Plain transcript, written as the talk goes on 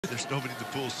There's nobody in the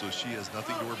pool, so she has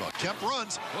nothing to worry about. Kemp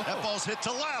runs. That ball's hit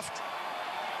to left.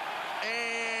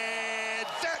 And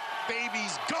that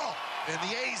baby's gone. And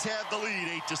the A's have the lead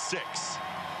 8-6.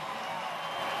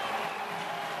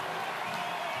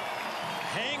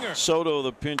 Hanger. Soto,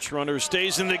 the pinch runner,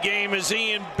 stays in the game as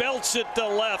Ian belts it to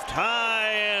left.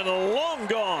 High and long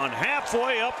gone.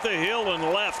 Halfway up the hill and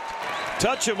left.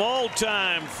 Touch 'em all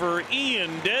time for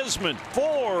Ian Desmond.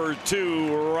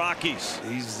 4-2 Rockies.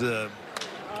 He's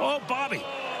Oh, Bobby,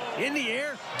 in the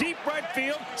air, deep right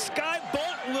field. Sky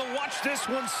Bolt will watch this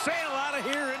one sail out of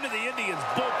here into the Indians'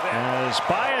 bullpen. As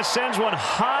Baez sends one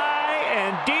high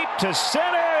and deep to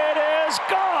center, it is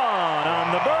gone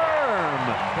on the berm.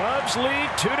 Cubs lead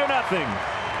 2-0.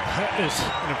 That is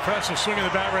an impressive swing of the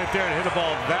bat right there to hit a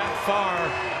ball that far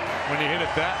when you hit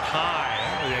it that high.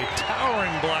 That was a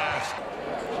towering blast.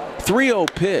 3-0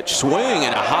 pitch, swing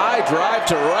and a high drive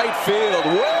to right field.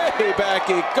 Way back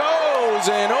it goes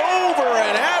and over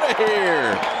and out of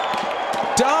here.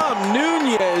 Dom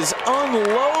Nunez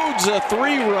unloads a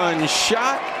 3-run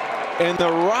shot, and the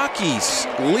Rockies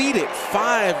lead it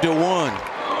 5-1.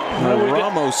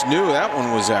 Ramos knew that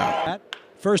one was out.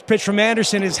 First pitch from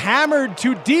Anderson is hammered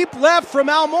to deep left from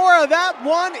Almora. That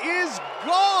one is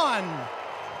gone.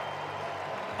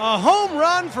 A home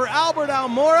run for Albert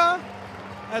Almora.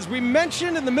 As we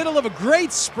mentioned, in the middle of a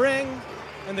great spring,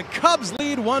 and the Cubs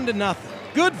lead 1-0.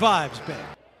 Good vibes, Ben.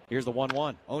 Here's the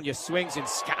 1-1. Onya swings and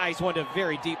skies one to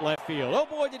very deep left field. Oh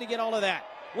boy, did he get all of that.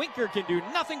 Winker can do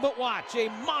nothing but watch. A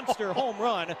monster home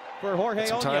run for Jorge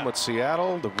Some Onya. time with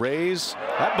Seattle, the Rays.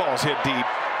 That ball's hit deep.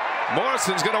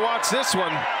 Morrison's going to watch this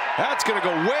one. That's going to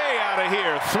go way out of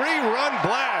here. 3-run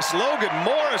blast, Logan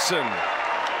Morrison.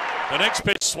 The next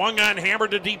pitch swung on,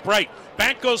 hammered to deep right.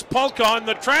 Back goes Polka on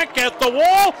the track at the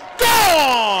wall.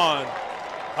 Gone!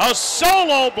 A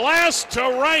solo blast to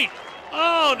right.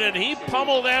 Oh, did he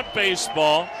pummel that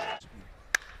baseball?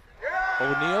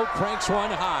 O'Neill cranks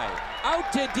one high.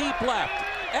 Out to deep left.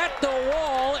 At the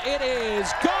wall, it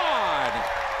is gone.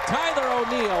 Tyler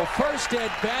O'Neill, first at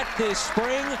bat this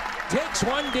spring, takes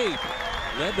one deep.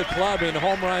 Led the club in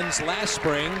home runs last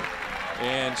spring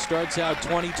and starts out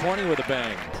 2020 with a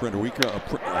bang. Puerto Rico,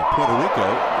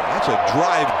 that's a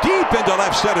drive deep into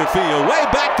left center field. Way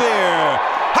back there.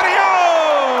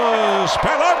 Adios,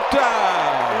 Pelota.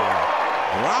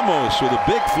 Ramos with a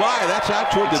big fly. That's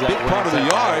out toward the big part of the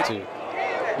yard.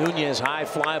 Nunez high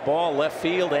fly ball left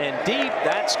field and deep.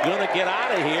 That's going to get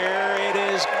out of here. It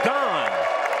is gone.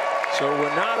 So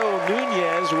Renato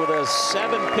Nunez with a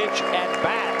 7-pitch at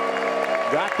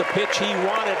bat. Got the pitch he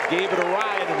wanted, gave it a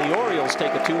ride, and the Orioles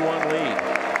take a 2-1 lead.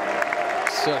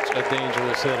 Such a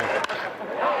dangerous hitter.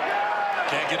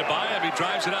 Can't get it by him. He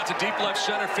drives it out to deep left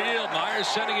center field. Myers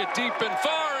sending it deep and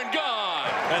far and gone.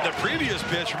 And the previous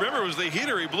pitch, remember, was the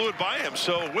heater. He blew it by him.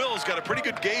 So Will's got a pretty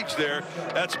good gauge there.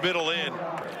 That's middle in.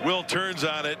 Will turns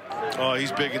on it. Oh,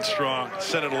 he's big and strong.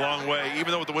 Sent it a long way.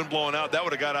 Even though with the wind blowing out, that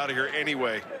would have got out of here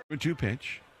anyway. 2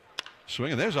 pitch.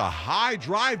 Swing, and there's a high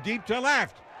drive deep to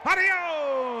left.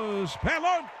 Adios,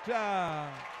 Pelota.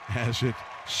 As it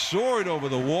soared over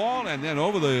the wall and then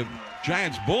over the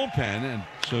Giants bullpen. And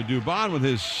so Dubon with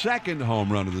his second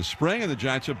home run of the spring, and the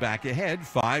Giants are back ahead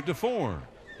 5-4.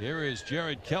 Here is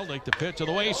Jared Kelnick, the pitch of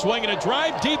the way, swinging a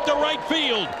drive deep to right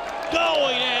field.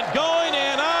 Going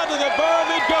and onto the berm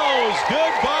it goes.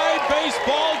 Goodbye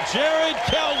baseball, Jared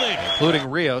Kelnick. Including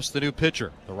Rios, the new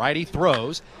pitcher. The righty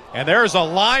throws, and there's a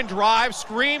line drive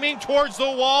screaming towards the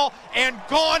wall and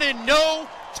gone in no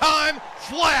time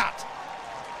flat.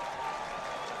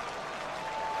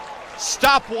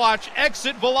 Stopwatch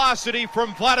exit velocity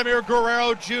from Vladimir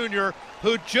Guerrero Jr.,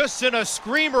 who just sent a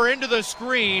screamer into the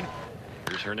screen.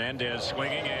 Here's Hernandez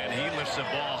swinging, and he lifts the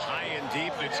ball high and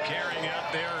deep. It's carrying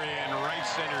out there in right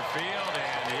center field,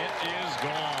 and it is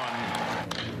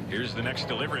gone. Here's the next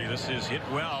delivery. This is hit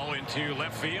well into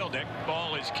left field. That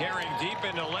ball is carrying deep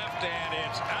into left, and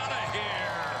it's out of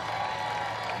here.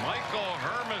 Michael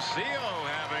Hermosillo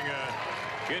having a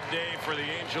good day for the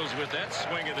Angels with that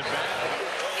swing of the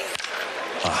bat.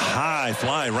 A high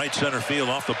fly right center field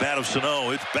off the bat of Sano.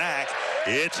 It's back.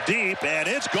 It's deep, and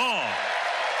it's gone.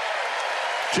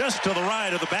 Just to the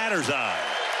right of the batter's eye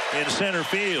in center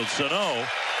field. Sano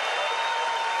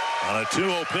on a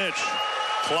 2-0 pitch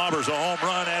clobbers a home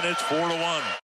run, and it's 4-1.